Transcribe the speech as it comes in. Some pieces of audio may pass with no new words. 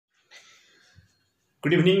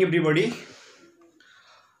Good evening, everybody.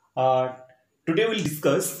 Uh, Today we'll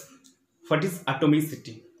discuss what is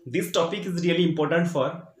atomicity. This topic is really important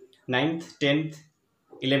for 9th, 10th,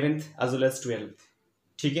 11th as well as 12th.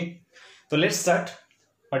 Okay? So let's start.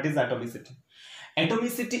 What is atomicity?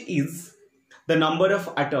 Atomicity is the number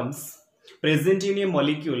of atoms present in a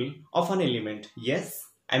molecule of an element. Yes,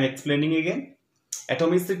 I'm explaining again.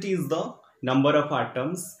 Atomicity is the number of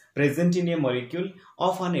atoms present in a molecule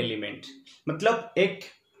of an element. मतलब एक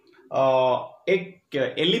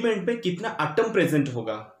element में कितना atom present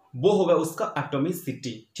होगा वो होगा उसका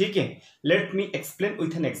atomicity. ठीक है, let me explain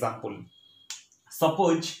with an example.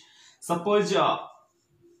 Suppose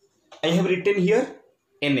I have written here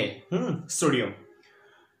Na sodium.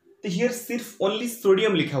 तो हियर सिर्फ ओनली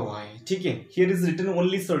सोडियम लिखा हुआ है. ठीक है, here is written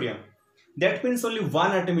only sodium. That means only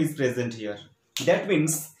one atom is present here. That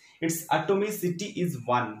means its atomicity is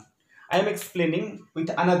 1. I am explaining with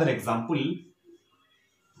another example.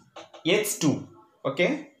 H2. Okay,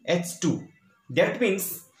 H2. That means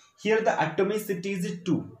here the atomicity is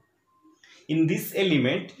 2. In this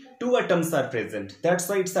element, 2 atoms are present. That's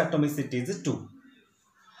why its atomicity is 2.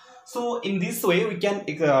 So in this way, we can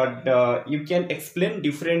you can explain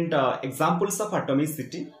different examples of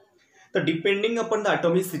atomicity. So depending upon the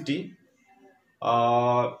atomicity,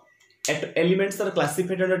 elements are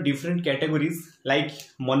classified under different categories like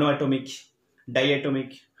monoatomic,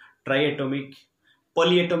 diatomic, triatomic,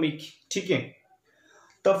 polyatomic. ठीक है,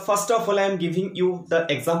 तो first of all I am giving you the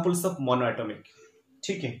examples of monoatomic.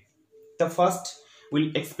 ठीक है, the first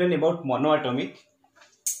we'll explain about monoatomic.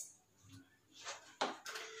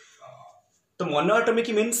 तो monoatomic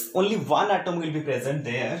means only one atom will be present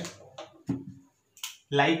there,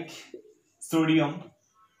 like sodium,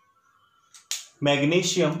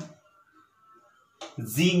 magnesium,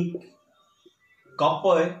 zinc,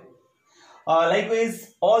 copper, likewise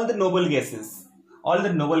all the noble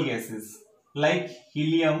gases like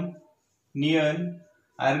helium, neon,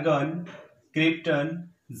 argon, krypton,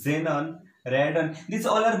 xenon, radon. These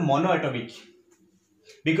all are monoatomic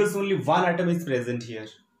because only one atom is present here.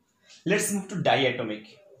 Let's move to diatomic.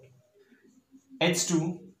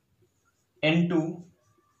 H2, N2,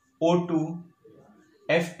 O2,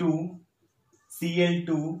 F2,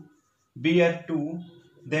 Cl2, Br2,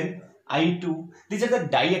 then I2. These are the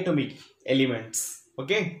diatomic elements.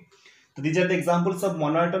 Okay, so these are the examples of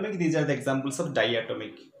monoatomic, these are the examples of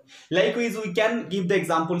diatomic. Likewise, we can give the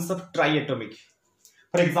examples of triatomic.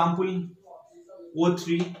 For example,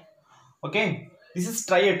 O3. Okay, this is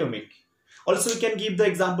triatomic. Also, we can give the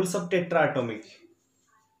examples of tetraatomic.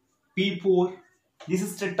 P4, this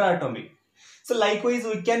is tetraatomic. So likewise,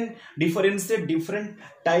 we can differentiate different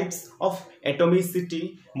types of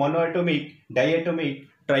atomicity: monoatomic, diatomic,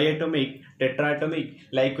 triatomic, tetraatomic.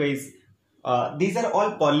 Likewise, these are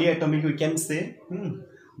all polyatomic, we can say.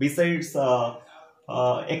 Besides,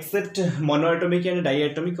 except monoatomic and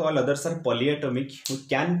diatomic, all others are polyatomic. We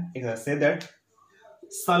can say that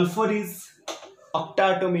sulfur is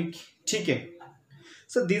octatomic. ठीक है.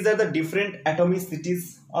 So these are the different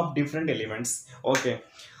atomicities of different elements. Okay.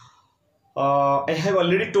 I have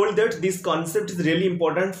already told that this concept is really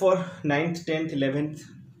important for 9th, 10th, 11th.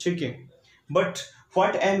 Okay. But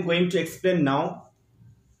what I am going to explain now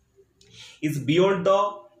is beyond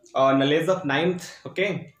the knowledge of 9th.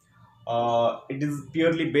 Okay. It is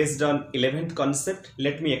purely based on 11th concept.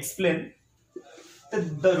 Let me explain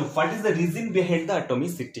what is the reason behind the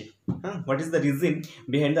atomicity. What is the reason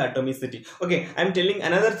behind the atomicity? Okay, I am telling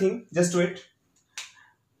another thing. Just wait.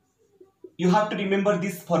 You have to remember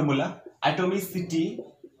this formula. Atomicity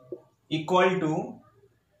equal to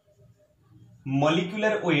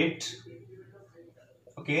molecular weight.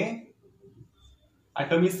 Okay,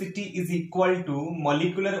 atomicity is equal to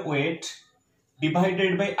molecular weight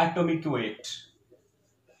divided by atomic weight.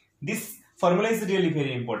 This formula is really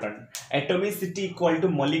very important. Atomicity equal to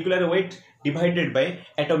molecular weight divided by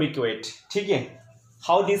atomic weight. ठीक है,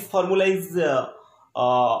 how this formula is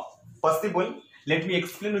possible? Let me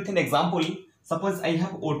explain with an example. Suppose I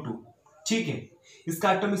have O2. ठीक है,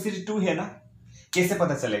 इसका atomicity 2 है ना. कैसे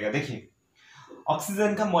पता चलेगा? देखिए,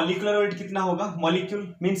 ऑक्सीजन का मॉलिक्यूलर वेट कितना होगा?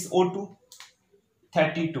 मॉलिक्यूल मींस O2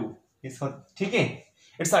 32 इसका. ठीक है,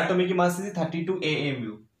 its atomic mass is 32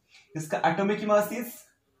 AMU. इसका एटॉमिक मास इज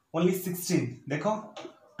ओनली 16. देखो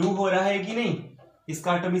 2 हो रहा है कि नहीं?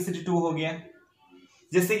 इसका एटोमिसिटी 2 हो गया.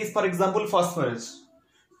 जैसे कि for example phosphorus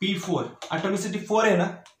P4, atomicity 4 है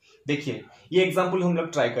ना. देखिए, ये एग्जांपल हम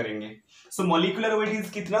लोग ट्राई करेंगे. सो मॉलिक्यूलर वेट इज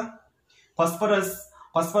कितना?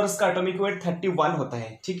 फास्फोरस का एटॉमिक वेट 31 होता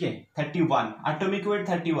है. ठीक है, 31 atomic weight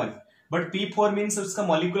 31. But P4 means उसका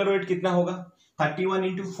मॉलिक्यूलर वेट कितना होगा? 31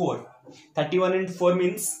 into 4. 31 into 4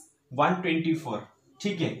 means 124.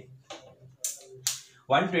 ठीक है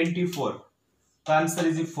 124 the answer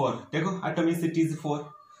is 4 देखो atomicity is 4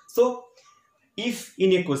 so if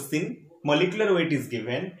in a question molecular weight is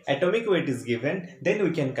given atomic weight is given then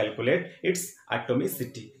we can calculate its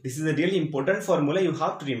atomicity this is a really important formula you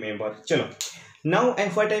have to remember chalo now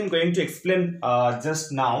and what I am going to explain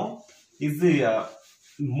just now is the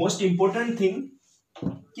most important thing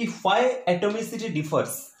ki why atomicity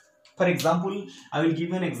differs for example I will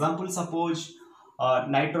give an example suppose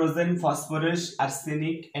nitrogen phosphorus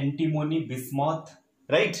arsenic antimony bismuth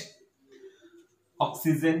right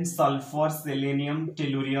oxygen sulfur selenium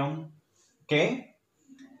tellurium okay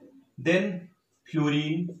then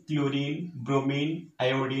fluorine chlorine bromine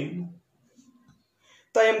iodine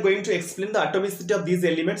so I am going to explain the atomicity of these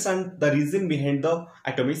elements and the reason behind the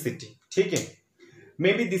atomicity ठीक है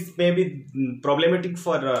maybe this may be problematic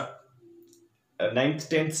for 9th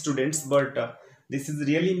 10th students but this is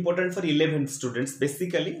really important for 11th students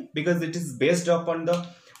basically because it is based upon the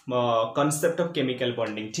concept of chemical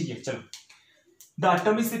bonding ठीक है चलो the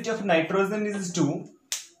atomicity of nitrogen is 2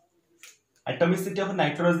 atomicity of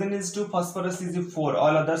nitrogen is 2 phosphorus is 4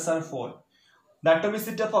 all others are 4 the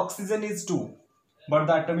atomicity of oxygen is 2 but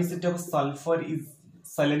the atomicity of sulfur is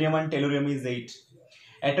selenium and tellurium is 8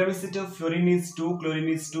 atomicity of fluorine is 2 chlorine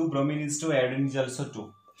is 2 bromine is 2 iodine is also 2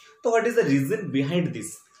 so what is the reason behind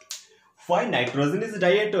this why nitrogen is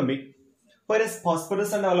diatomic whereas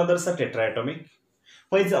phosphorus and all others are tetraatomic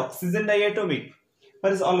why is oxygen diatomic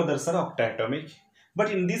whereas all others are octatomic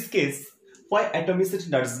but in this case why atomicity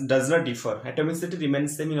does not differ atomicity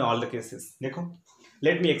remains same in all the cases देखो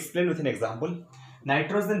let me explain with an example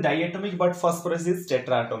nitrogen diatomic but phosphorus is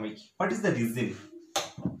tetraatomic what is the reason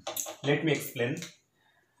let me explain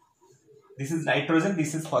this is nitrogen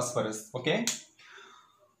this is phosphorus okay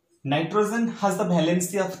nitrogen has the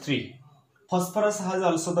valency of 3 phosphorus has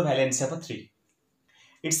also the valency of 3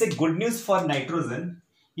 it's a good news for nitrogen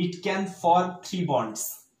it can form 3 bonds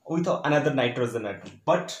with another nitrogen atom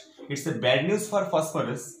but it's a bad news for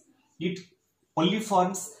phosphorus it only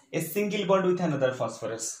forms a single bond with another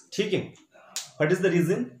phosphorus ठीक है what is the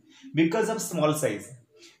reason because of small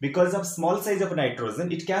size of nitrogen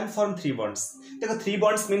it can form 3 bonds देखो 3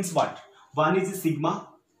 bonds means what one is sigma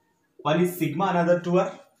another 2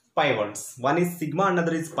 are pi bonds one is sigma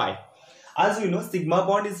another is pi as we know sigma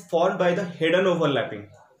bond is formed by the head-on overlapping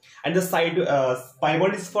and the side pi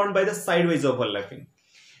bond is formed by the sidewise overlapping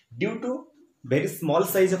due to very small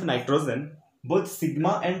size of nitrogen both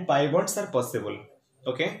sigma and pi bonds are possible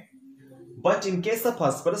okay but in case of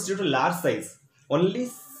phosphorus due to large size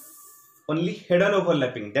only head-on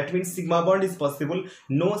overlapping that means sigma bond is possible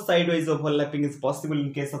no sidewise overlapping is possible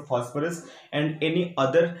in case of phosphorus and any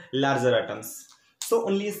other larger atoms so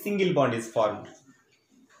only a single bond is formed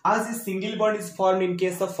as a single bond is formed in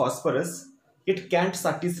case of phosphorus it can't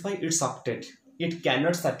satisfy its octet it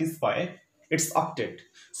cannot satisfy its octet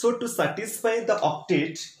so to satisfy the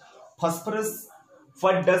octet phosphorus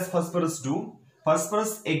what does phosphorus do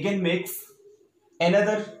phosphorus again makes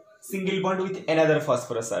another single bond with another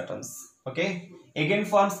phosphorus atoms okay again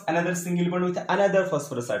forms another single bond with another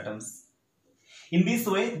phosphorus atoms in this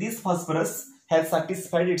way this phosphorus has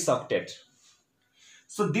satisfied its octet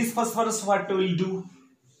so this phosphorus what will do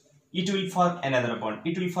it will form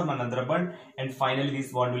another bond and finally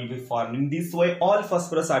this bond will be formed in this way all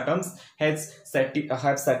phosphorus atoms have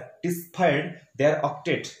satisfied their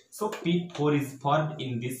octet so p4 is formed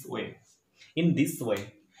in this way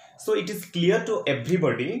so it is clear to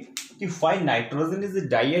everybody why nitrogen is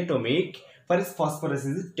diatomic whereas phosphorus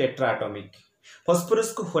is tetraatomic phosphorus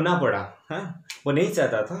को होना पड़ा वो नहीं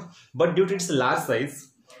चाहता था but due to its large size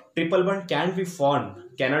triple bond cannot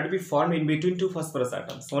be formed in between two phosphorus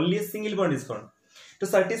atoms only a single bond is formed to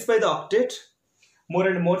satisfy the octet more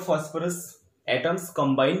and more phosphorus atoms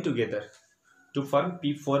combine together to form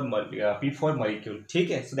p4 molecule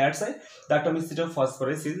ठीक है so that's why the atomicity of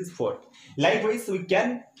phosphorus is 4 likewise we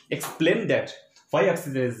can explain that why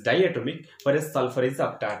oxygen is diatomic whereas sulfur is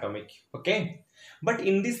octatomic okay but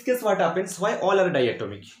in this case what happens why all are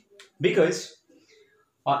diatomic because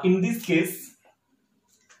in this case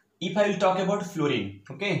if I will talk about fluorine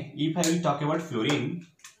okay if I will talk about fluorine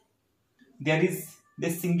there is the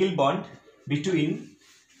single bond between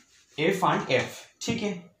F and F ठीक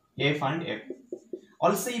है F and F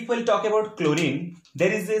also if I will talk about chlorine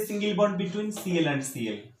there is a single bond between Cl and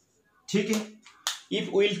Cl ठीक है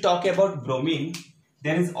if we will talk about bromine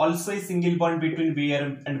there is also a single bond between Br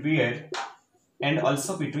and Br and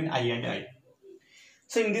also between I and I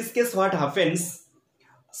so in this case what happens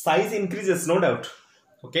size increases no doubt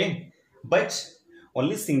okay but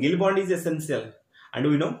only single bond is essential and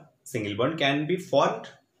we know single bond can be formed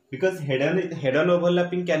because head-on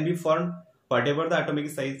overlapping can be formed whatever the atomic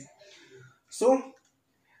size. So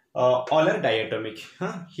all are diatomic.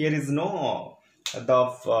 Here is no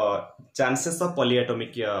the chances of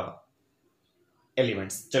polyatomic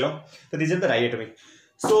elements. Chalo, so these are the diatomic.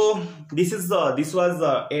 So this was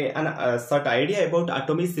a sort idea about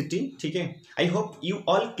atomicity. Okay, I hope you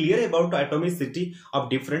all clear about atomicity of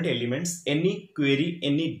different elements. Any query,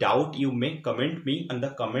 any doubt, you may comment me on the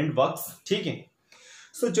comment box. ठीक है.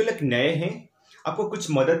 So जो लोग नए हैं, आपको कुछ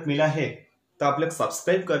मदद मिला है तो आप लोग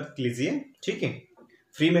सब्सक्राइब कर लीजिए. ठीक है,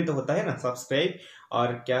 फ्री में तो होता है ना सब्सक्राइब,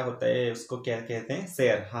 और क्या होता है उसको क्या कहते हैं,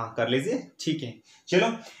 शेयर. हाँ, कर लीजिए. ठीक है,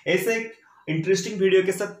 चलो ऐसे एक इंटरेस्टिंग वीडियो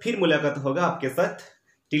के साथ फिर मुलाकात होगा आपके साथ.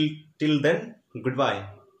 till then, goodbye.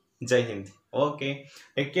 Jai Hind. Okay,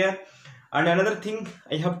 take care. And another thing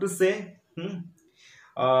I have to say,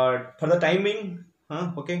 for the timing,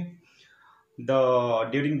 okay,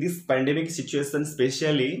 during this pandemic situation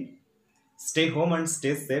especially, stay home and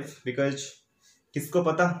stay safe, because किसको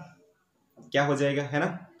पता क्या हो जाएगा, है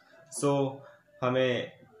ना. सो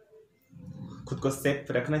हमें खुद को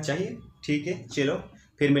सेफ रखना चाहिए. ठीक है, चलो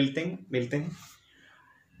फिर मिलते हैं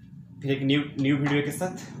फिर एक न्यू वीडियो के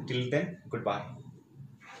साथ. Till then, good bye.